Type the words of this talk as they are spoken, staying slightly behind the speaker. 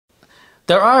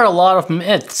There are a lot of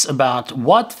myths about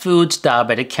what foods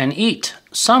diabetic can eat.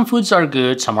 Some foods are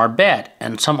good, some are bad,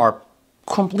 and some are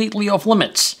completely off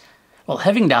limits. Well,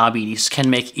 having diabetes can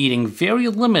make eating very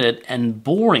limited and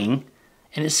boring,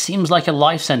 and it seems like a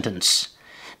life sentence.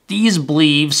 These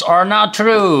beliefs are not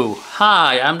true.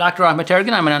 Hi, I'm Dr. Ahmed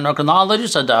Tergan. I'm an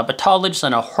endocrinologist, a diabetologist,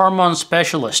 and a hormone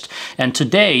specialist. And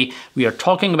today we are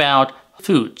talking about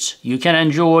foods you can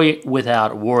enjoy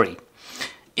without worry.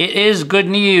 It is good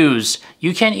news.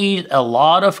 You can eat a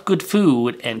lot of good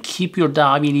food and keep your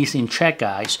diabetes in check,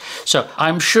 guys. So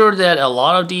I'm sure that a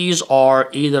lot of these are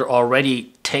either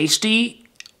already tasty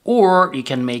or you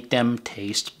can make them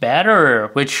taste better,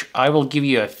 which I will give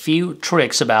you a few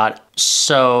tricks about.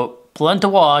 So plan to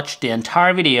watch the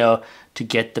entire video to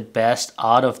get the best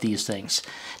out of these things.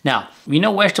 Now, we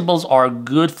know vegetables are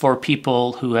good for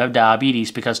people who have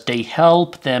diabetes because they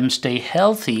help them stay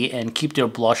healthy and keep their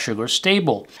blood sugar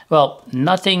stable. Well,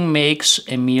 nothing makes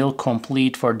a meal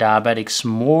complete for diabetics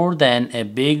more than a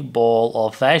big bowl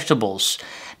of vegetables.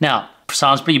 Now,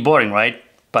 sounds pretty boring, right?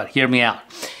 But hear me out.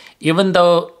 Even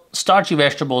though starchy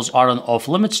vegetables aren't off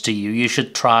limits to you, you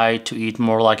should try to eat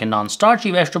more like a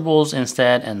non-starchy vegetables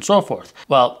instead and so forth.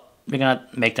 Well, we're gonna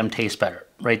make them taste better,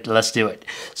 right? Let's do it.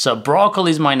 So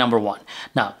broccoli is my number one.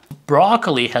 Now,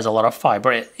 broccoli has a lot of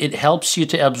fiber. It helps you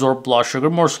to absorb blood sugar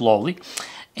more slowly.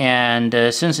 And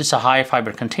since it's a high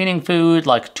fiber containing food,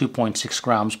 like 2.6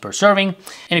 grams per serving.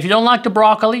 And if you don't like the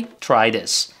broccoli, try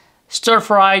this.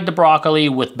 Stir-fry the broccoli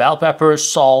with bell pepper,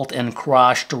 salt, and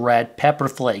crushed red pepper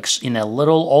flakes in a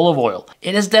little olive oil.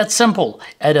 It is that simple.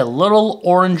 Add a little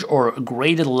orange or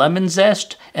grated lemon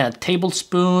zest and a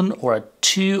tablespoon or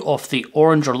two of the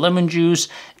orange or lemon juice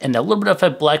and a little bit of a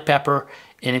black pepper,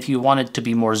 and if you want it to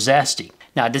be more zesty.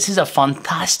 Now, this is a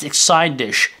fantastic side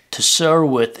dish to serve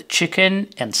with chicken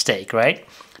and steak, right?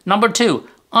 Number two,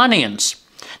 onions.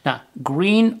 Now,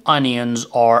 green onions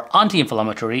are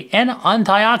anti-inflammatory and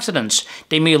antioxidants.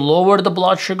 They may lower the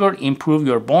blood sugar, improve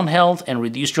your bone health, and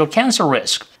reduce your cancer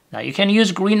risk. Now, you can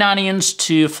use green onions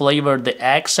to flavor the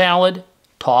egg salad,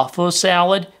 tofu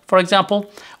salad, for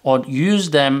example, or use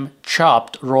them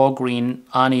chopped raw green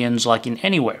onions like in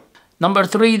anywhere. Number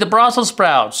three, the Brussels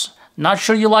sprouts. Not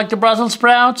sure you like the Brussels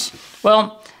sprouts?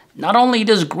 Well, not only it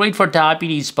is great for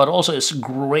diabetes, but also it's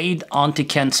great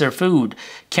anti-cancer food.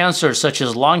 Cancers such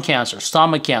as lung cancer,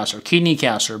 stomach cancer, kidney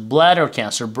cancer, bladder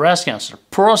cancer, breast cancer,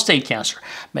 prostate cancer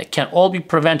can all be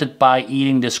prevented by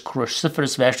eating these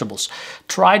cruciferous vegetables.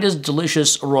 Try this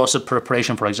delicious roasted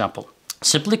preparation, for example.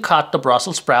 Simply cut the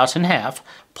Brussels sprouts in half,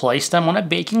 place them on a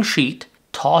baking sheet,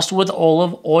 toss with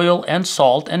olive oil and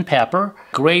salt and pepper,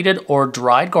 grated or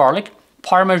dried garlic,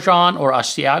 Parmesan or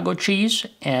Asiago cheese,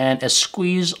 and a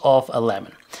squeeze of a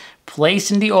lemon.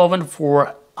 Place in the oven for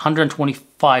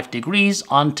 125 degrees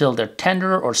until they're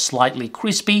tender or slightly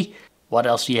crispy. What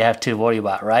else do you have to worry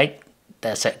about, right?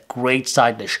 That's a great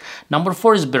side dish. Number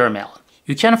four is bitter melon.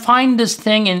 You can find this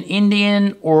thing in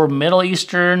Indian or Middle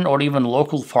Eastern or even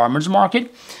local farmers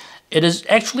market. It is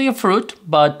actually a fruit,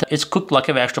 but it's cooked like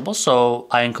a vegetable, so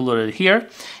I included it here.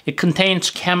 It contains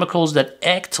chemicals that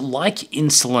act like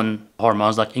insulin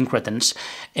hormones, like incretins,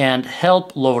 and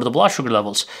help lower the blood sugar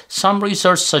levels. Some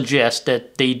research suggests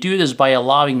that they do this by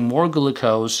allowing more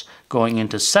glucose going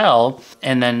into cell,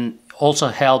 and then also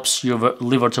helps your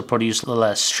liver to produce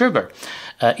less sugar.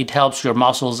 It helps your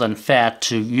muscles and fat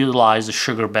to utilize the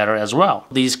sugar better as well.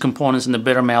 These components in the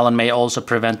bitter melon may also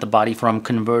prevent the body from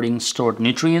converting stored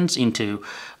nutrients into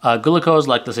glucose,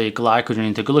 like let's say glycogen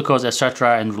into glucose,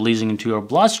 etc., and releasing into your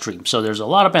bloodstream. So there's a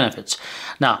lot of benefits.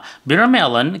 Now, bitter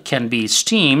melon can be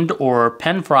steamed or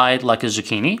pan-fried like a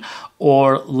zucchini,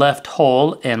 or left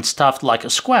whole and stuffed like a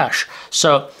squash.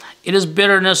 So its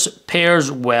bitterness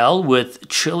pairs well with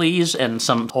chilies and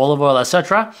some olive oil,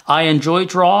 etc. I enjoy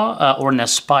it raw or in a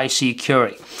spicy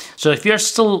curry. So if you're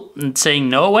still saying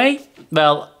no way,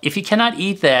 well, if you cannot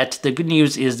eat that, the good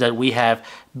news is that we have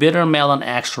bitter melon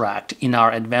extract in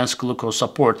our advanced glucose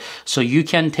support. So you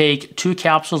can take 2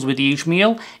 capsules with each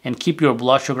meal and keep your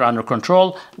blood sugar under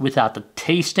control without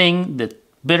tasting the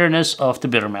bitterness of the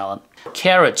bitter melon.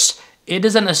 Carrots. It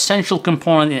is an essential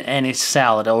component in any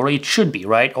salad, or it should be,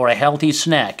 right? Or a healthy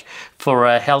snack for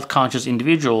health-conscious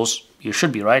individuals. You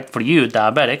should be, right? For you,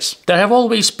 diabetics. There have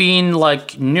always been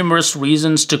like numerous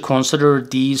reasons to consider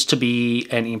these to be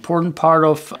an important part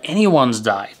of anyone's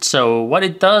diet. So what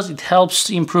it does, it helps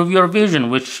improve your vision,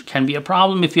 which can be a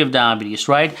problem if you have diabetes,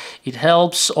 right? It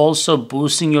helps also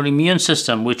boosting your immune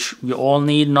system, which we all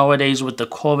need nowadays with the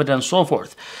COVID and so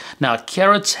forth. Now,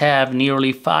 carrots have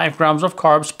nearly 5 grams of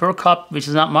carbs per cup, which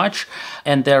is not much,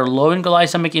 and they're low in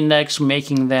glycemic index,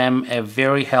 making them a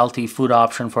very healthy food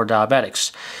option for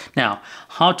diabetics. Now, Now,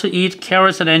 how to eat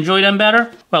carrots and enjoy them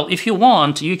better? Well, if you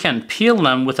want, you can peel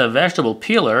them with a vegetable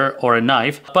peeler or a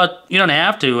knife, but you don't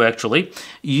have to actually.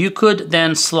 You could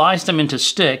then slice them into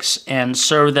sticks and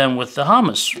serve them with the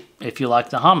hummus, if you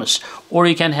like the hummus. Or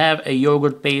you can have a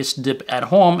yogurt-based dip at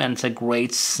home, and it's a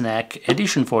great snack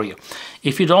addition for you.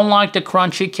 If you don't like the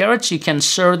crunchy carrots, you can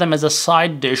serve them as a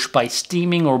side dish by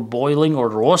steaming or boiling or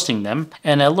roasting them,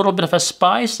 and a little bit of a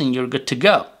spice, and you're good to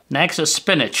go. Next is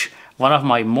spinach. One of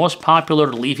my most popular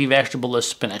leafy vegetable is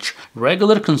spinach.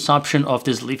 Regular consumption of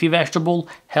this leafy vegetable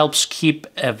helps keep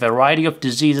a variety of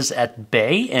diseases at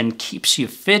bay and keeps you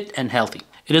fit and healthy.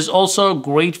 It is also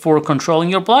great for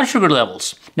controlling your blood sugar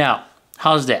levels. Now,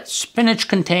 how's that? Spinach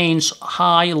contains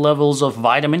high levels of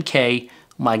vitamin K,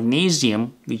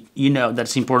 magnesium, you know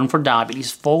that's important for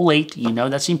diabetes, folate, you know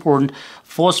that's important,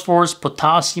 phosphorus,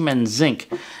 potassium, and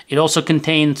zinc. It also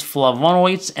contains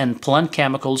flavonoids and plant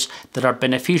chemicals that are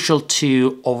beneficial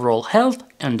to overall health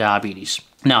and diabetes.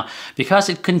 Now, because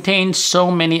it contains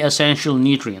so many essential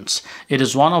nutrients, it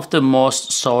is one of the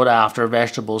most sought after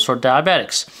vegetables for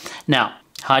diabetics. Now,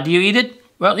 how do you eat it?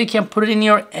 Well, you can put it in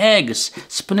your eggs.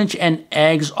 Spinach and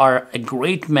eggs are a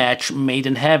great match made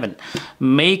in heaven.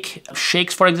 Make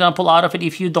shakes, for example, out of it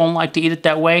if you don't like to eat it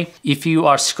that way. If you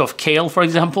are sick of kale, for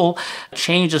example,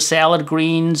 change the salad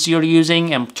greens you're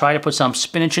using and try to put some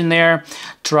spinach in there.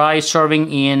 Try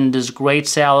serving in this great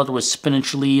salad with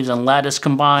spinach leaves and lettuce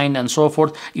combined and so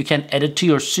forth. You can add it to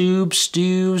your soups,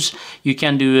 stews. You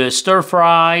can do stir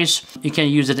fries. You can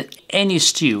use it in any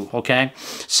stew, okay?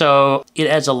 So it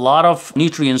adds a lot of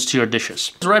nutrients to your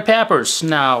dishes. Red peppers.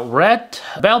 Now, red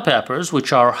bell peppers,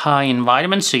 which are high in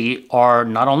vitamin C, are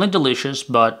not only delicious,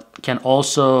 but can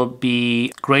also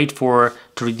be great for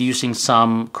reducing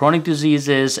some chronic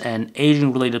diseases and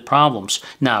aging-related problems.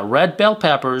 Now, red bell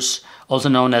peppers, also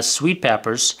known as sweet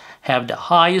peppers, have the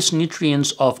highest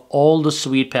nutrients of all the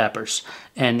sweet peppers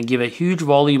and give a huge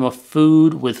volume of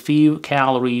food with few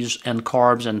calories and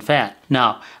carbs and fat.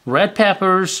 Now, red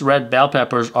peppers, red bell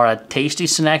peppers are a tasty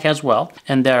snack as well,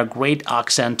 and they're a great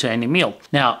accent to any meal.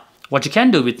 Now, what you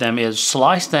can do with them is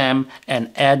slice them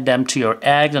and add them to your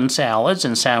eggs and salads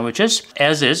and sandwiches.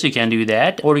 As is, you can do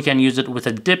that, or you can use it with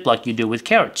a dip like you do with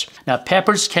carrots. Now,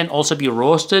 peppers can also be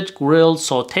roasted, grilled,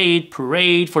 sauteed,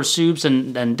 pureed for soups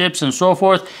and dips and so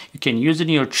forth. You can use it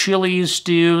in your chilies,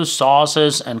 stews,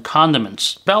 sauces, and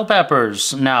condiments. Bell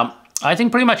peppers. Now, I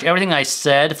think pretty much everything I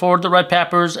said for the red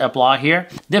peppers apply here.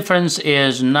 Difference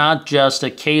is not just a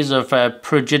case of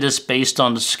prejudice based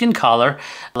on the skin color.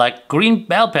 Like green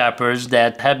bell peppers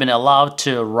that have been allowed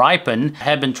to ripen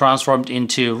have been transformed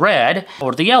into red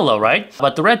or the yellow, right?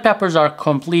 But the red peppers are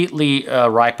completely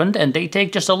ripened and they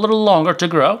take just a little longer to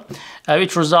grow,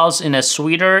 which results in a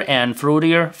sweeter and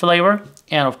fruitier flavor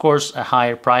and of course a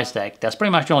higher price tag. That's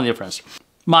pretty much the only difference.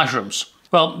 Mushrooms.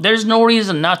 Well, there's no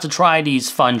reason not to try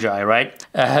these fungi, right?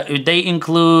 They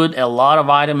include a lot of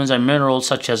vitamins and minerals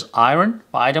such as iron,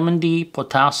 vitamin D,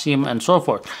 potassium, and so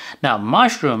forth. Now,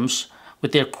 mushrooms,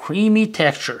 with their creamy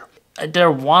texture, they're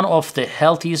one of the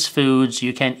healthiest foods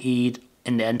you can eat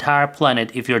in the entire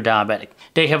planet if you're diabetic.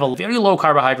 They have a very low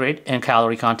carbohydrate and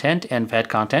calorie content and fat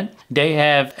content. They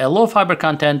have a low fiber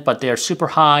content, but they're super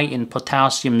high in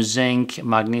potassium, zinc,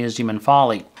 magnesium, and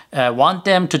folate. Want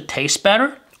them to taste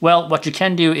better? Well, what you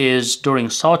can do is during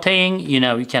sauteing,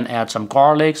 you can add some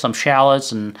garlic, some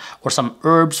shallots, or some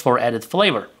herbs for added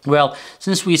flavor. Well,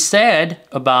 since we said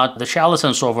about the shallots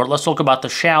and so forth, let's talk about the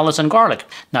shallots and garlic.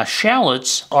 Now,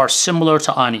 shallots are similar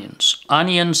to onions.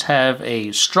 Onions have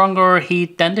a stronger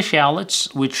heat than the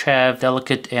shallots, which have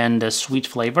delicate and sweet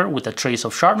flavor with a trace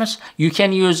of sharpness. You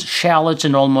can use shallots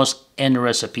in almost any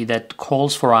recipe that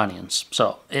calls for onions.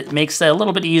 So it makes it a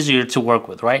little bit easier to work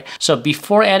with, right? So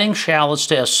before adding shallots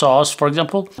to a sauce, for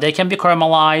example, they can be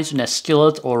caramelized in a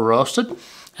skillet or roasted.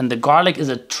 And the garlic is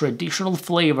a traditional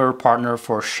flavor partner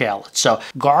for shallots. So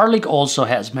garlic also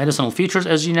has medicinal features,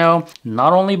 as you know,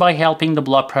 not only by helping the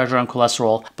blood pressure and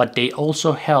cholesterol, but they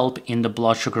also help in the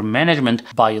blood sugar management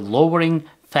by lowering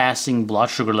fasting blood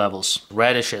sugar levels.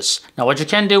 Radishes. Now what you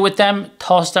can do with them,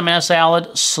 toss them in a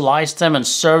salad, slice them and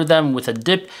serve them with a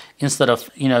dip instead of,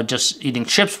 just eating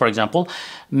chips, for example.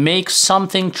 Make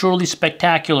something truly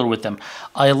spectacular with them.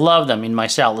 I love them in my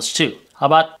salads too. How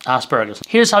about asparagus?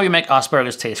 Here's how you make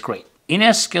asparagus taste great. In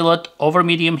a skillet over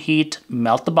medium heat,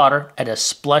 melt the butter, add a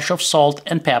splash of salt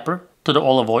and pepper to the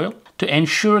olive oil. To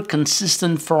ensure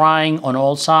consistent frying on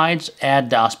all sides, add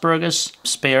the asparagus,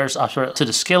 spears to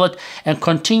the skillet, and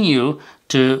continue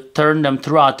to turn them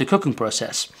throughout the cooking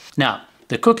process. Now,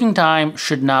 The cooking time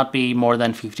should not be more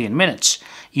than 15 minutes.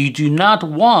 You do not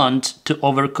want to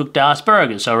overcook the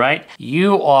asparagus, all right?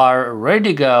 You are ready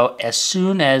to go as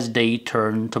soon as they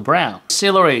turn to brown.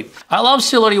 Celery. I love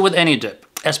celery with any dip,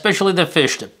 especially the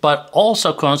fish dip, but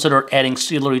also consider adding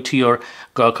celery to your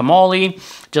guacamole,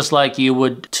 just like you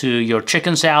would to your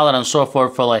chicken salad and so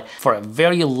forth for a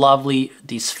very lovely,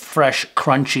 this fresh,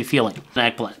 crunchy feeling.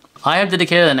 Eggplant. I have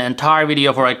dedicated an entire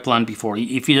video for eggplant before.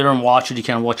 If you didn't watch it, you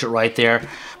can watch it right there.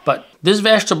 But this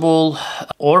vegetable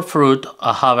or fruit,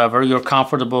 however, you're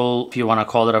comfortable if you want to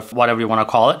call it, or whatever you want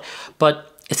to call it,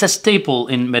 but it's a staple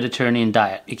in Mediterranean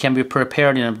diet. It can be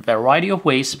prepared in a variety of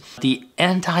ways. The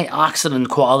antioxidant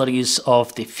qualities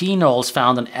of the phenols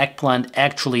found in eggplant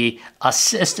actually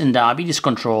assist in diabetes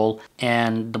control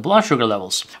and the blood sugar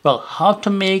levels. Well, how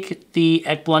to make the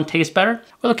eggplant taste better?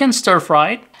 Well, you can stir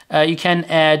fry it. You can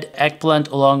add eggplant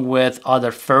along with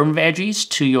other firm veggies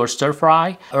to your stir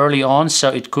fry early on so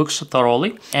it cooks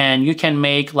thoroughly. And you can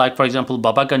make, like, for example,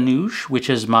 baba ganoush, which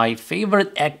is my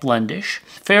favorite eggplant dish.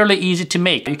 Fairly easy to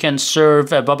make. You can serve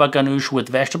baba ganoush with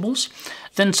vegetables.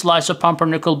 Thin slice of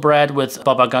pumpernickel bread with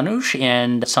baba ganoush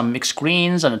and some mixed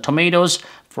greens and tomatoes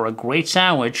for a great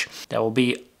sandwich that will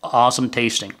be awesome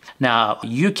tasting. Now,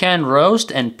 you can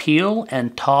roast and peel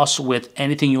and toss with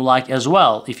anything you like as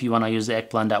well if you want to use the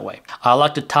eggplant that way. I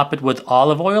like to top it with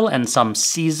olive oil and some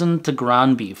seasoned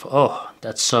ground beef. Oh,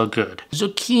 that's so good.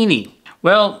 Zucchini.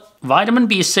 Well, vitamin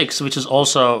B6, which is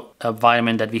also a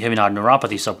vitamin that we have in our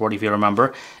neuropathy support, if you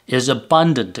remember, is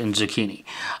abundant in zucchini.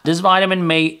 This vitamin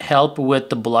may help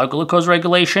with the blood glucose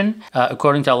regulation,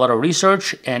 according to a lot of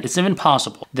research, and it's even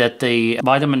possible that the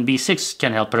vitamin B6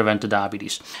 can help prevent the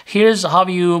diabetes. Here's how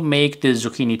you make the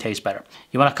zucchini taste better.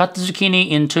 You want to cut the zucchini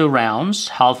into rounds,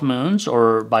 half moons,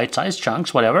 or bite-sized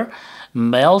chunks, whatever.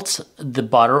 Melt the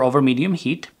butter over medium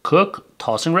heat. Cook,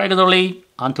 tossing regularly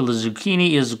until the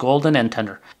zucchini is golden and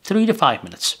tender. 3 to 5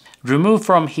 minutes. Remove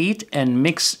from heat and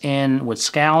mix in with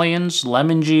scallions,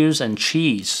 lemon juice, and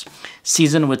cheese.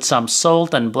 Season with some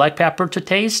salt and black pepper to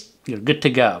taste. You're good to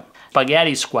go.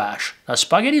 Spaghetti squash. Now,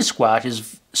 spaghetti squash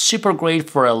is super great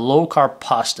for a low-carb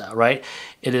pasta, right?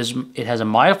 It has a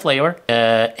mild flavor,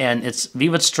 and its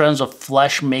vivid strands of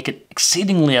flesh make it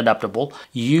exceedingly adaptable.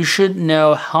 You should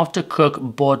know how to cook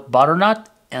both butternut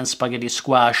and spaghetti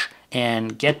squash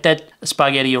and get that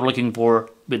spaghetti you're looking for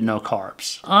with no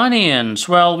carbs. Onions.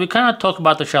 Well, we kind of talked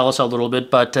about the shallots a little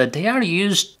bit, but they are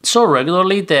used so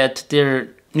regularly that their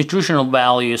nutritional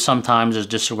value sometimes is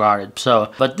disregarded.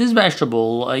 But this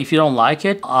vegetable, if you don't like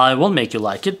it, I will make you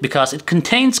like it because it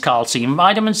contains calcium,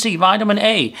 vitamin C, vitamin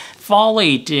A,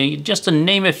 folate, just to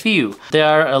name a few. They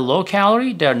are low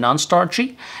calorie, they are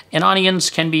non-starchy, and onions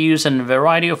can be used in a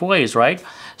variety of ways, right?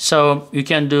 So you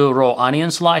can do raw onion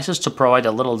slices to provide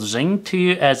a little zing to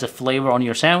you as a flavor on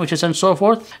your sandwiches and so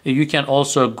forth. You can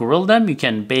also grill them. You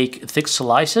can bake thick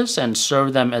slices and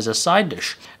serve them as a side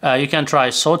dish. You can try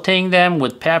sauteing them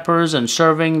with peppers and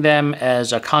serving them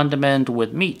as a condiment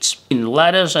with meats. In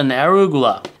lettuce and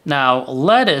arugula. Now,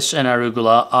 lettuce and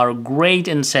arugula are great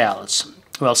in salads.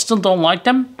 Well, still don't like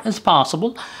them? It's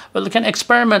possible. But you can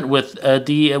experiment with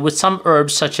some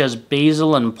herbs such as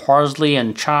basil and parsley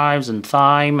and chives and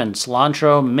thyme and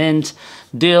cilantro, mint,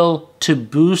 dill to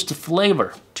boost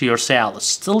flavor to your salads.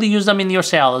 Still use them in your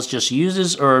salads, just use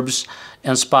these herbs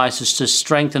and spices to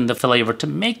strengthen the flavor to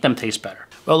make them taste better.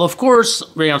 Well, of course,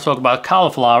 we're going to talk about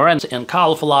cauliflower, and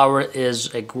cauliflower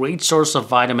is a great source of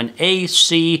vitamin A,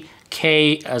 C,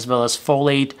 K, as well as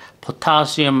folate,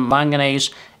 potassium, manganese,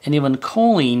 and even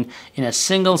choline in a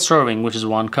single serving, which is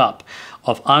 1 cup,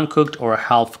 of uncooked or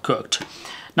half-cooked.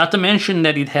 Not to mention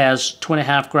that it has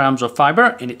 2.5 grams of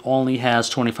fiber and it only has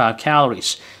 25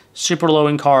 calories. Super low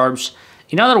in carbs.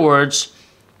 In other words,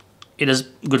 it is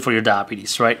good for your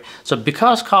diabetes, right? So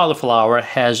because cauliflower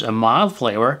has a mild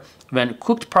flavor, when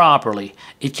cooked properly,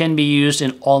 it can be used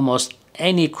in almost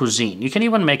any cuisine. You can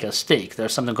even make a steak.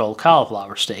 There's something called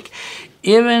cauliflower steak.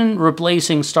 Even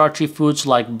replacing starchy foods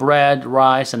like bread,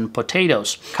 rice, and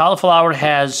potatoes. Cauliflower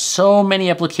has so many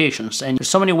applications and there's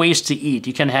so many ways to eat.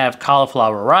 You can have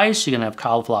cauliflower rice, you can have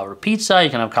cauliflower pizza,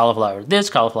 you can have cauliflower this,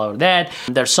 cauliflower that.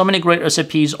 There's so many great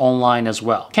recipes online as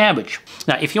well. Cabbage.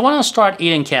 Now, if you want to start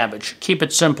eating cabbage, keep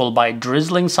it simple by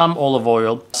drizzling some olive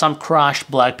oil, some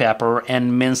crushed black pepper,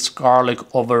 and minced garlic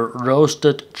over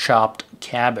roasted chopped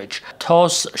cabbage.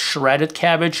 Toss shredded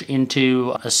cabbage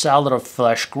into a salad of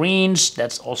fresh greens.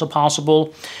 That's also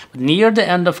possible. But near the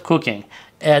end of cooking,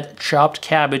 add chopped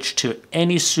cabbage to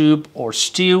any soup or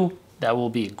stew. That will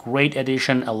be a great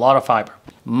addition, a lot of fiber.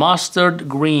 Mustard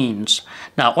greens.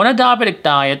 Now, on a diabetic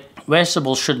diet,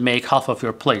 vegetables should make half of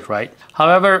your plate, right?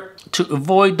 However, to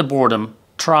avoid the boredom,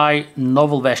 try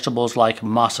novel vegetables like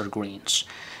mustard greens.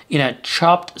 In a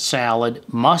chopped salad,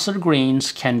 mustard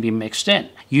greens can be mixed in.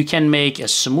 You can make a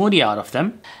smoothie out of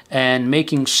them, and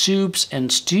making soups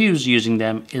and stews using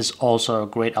them is also a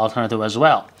great alternative as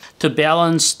well. To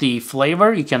balance the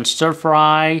flavor, you can stir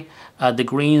fry the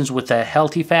greens with a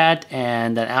healthy fat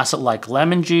and an acid like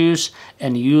lemon juice,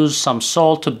 and use some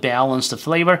salt to balance the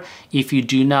flavor if you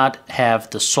do not have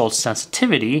the salt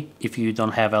sensitivity, if you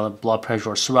don't have blood pressure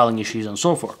or swelling issues and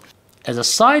so forth. As a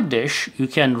side dish, you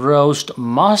can roast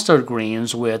mustard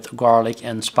greens with garlic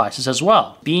and spices as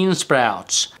well. Bean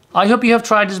sprouts. I hope you have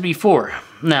tried this before.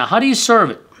 Now, how do you serve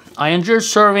it? I enjoy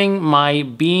serving my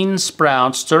bean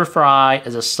sprout stir fry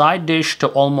as a side dish to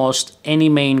almost any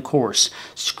main course.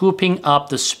 Scooping up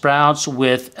the sprouts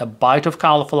with a bite of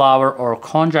cauliflower or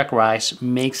konjac rice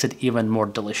makes it even more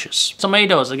delicious.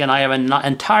 Tomatoes, again, I have an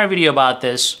entire video about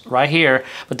this right here,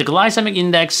 but the glycemic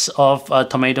index of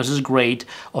tomatoes is great.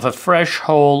 Of a fresh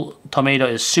whole tomato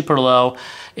is super low.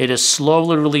 It is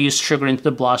slowly released sugar into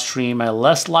the bloodstream and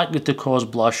less likely to cause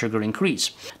blood sugar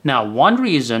increase. Now, one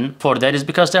reason for that is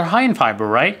because they're high in fiber,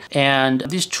 right? And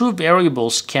these two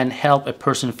variables can help a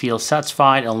person feel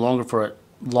satisfied and longer for a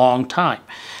long time.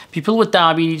 People with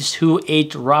diabetes who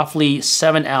ate roughly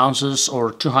 7 ounces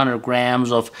or 200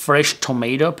 grams of fresh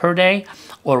tomato per day,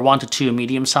 or 1 to 2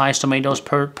 medium-sized tomatoes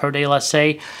per day, let's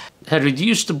say, had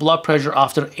reduced the blood pressure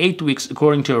after 8 weeks,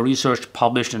 according to a research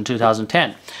published in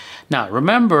 2010. Now,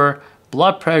 remember,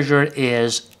 blood pressure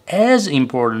is as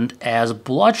important as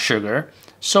blood sugar,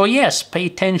 so yes, pay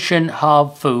attention how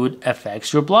food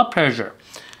affects your blood pressure.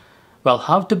 Well,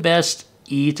 how to best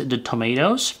eat the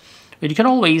tomatoes? Well, you can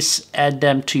always add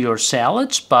them to your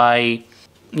salads by,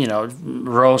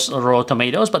 roast raw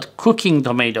tomatoes, but cooking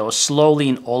tomatoes slowly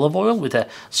in olive oil with a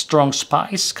strong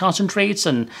spice concentrates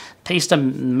and taste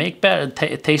them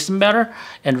better,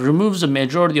 and removes the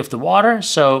majority of the water.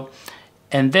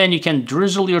 And then you can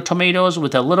drizzle your tomatoes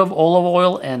with a little olive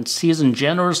oil and season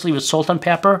generously with salt and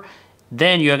pepper.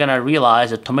 Then you're gonna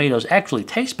realize that tomatoes actually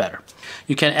taste better.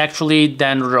 You can actually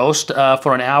then roast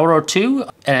for an hour or two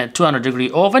in a 200-degree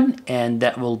oven, and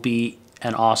that will be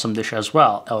an awesome dish as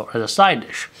well, or as a side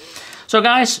dish. So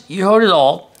guys, you heard it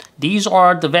all. These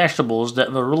are the vegetables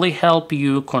that will really help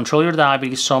you control your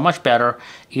diabetes so much better,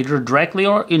 either directly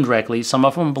or indirectly. Some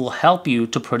of them will help you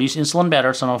to produce insulin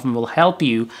better. Some of them will help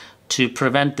you to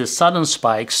prevent the sudden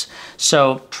spikes.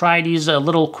 So try these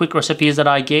little quick recipes that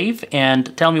I gave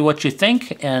and tell me what you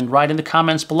think, and write in the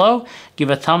comments below. Give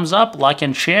a thumbs up, like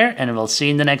and share, and we'll see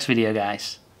you in the next video,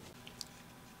 guys.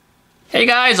 Hey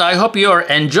guys, I hope you're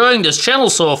enjoying this channel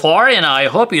so far, and I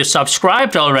hope you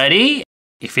subscribed already.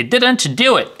 If you didn't,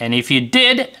 do it. And if you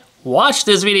did, watch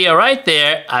this video right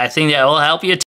there. I think that will help you too.